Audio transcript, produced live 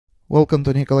Welcome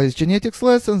to Nikolay's genetics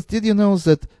lessons. Did you know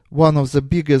that one of the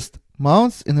biggest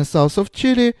mounds in the south of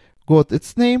Chile got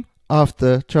its name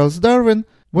after Charles Darwin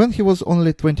when he was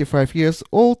only 25 years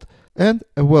old and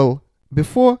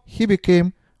before he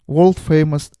became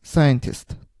world-famous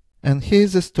scientist? And here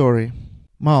is the story.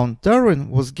 Mount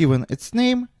Darwin was given its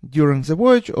name during the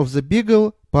voyage of the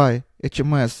Beagle by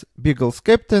HMS Beagle's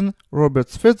captain Robert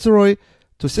Fitzroy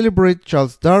to celebrate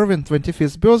Charles Darwin's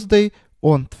 25th birthday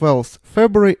on 12th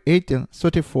February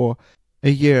 1834. A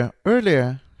year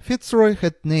earlier, Fitzroy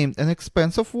had named an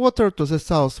expanse of water to the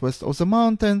southwest of the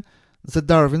mountain the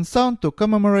Darwin Sound to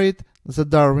commemorate the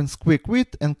Darwins' quick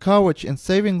wit and courage in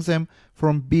saving them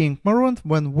from being marooned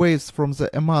when waves from the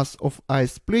mass of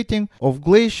ice splitting of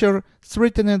glacier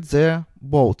threatened their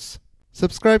boats.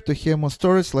 Subscribe to hear more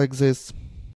stories like this.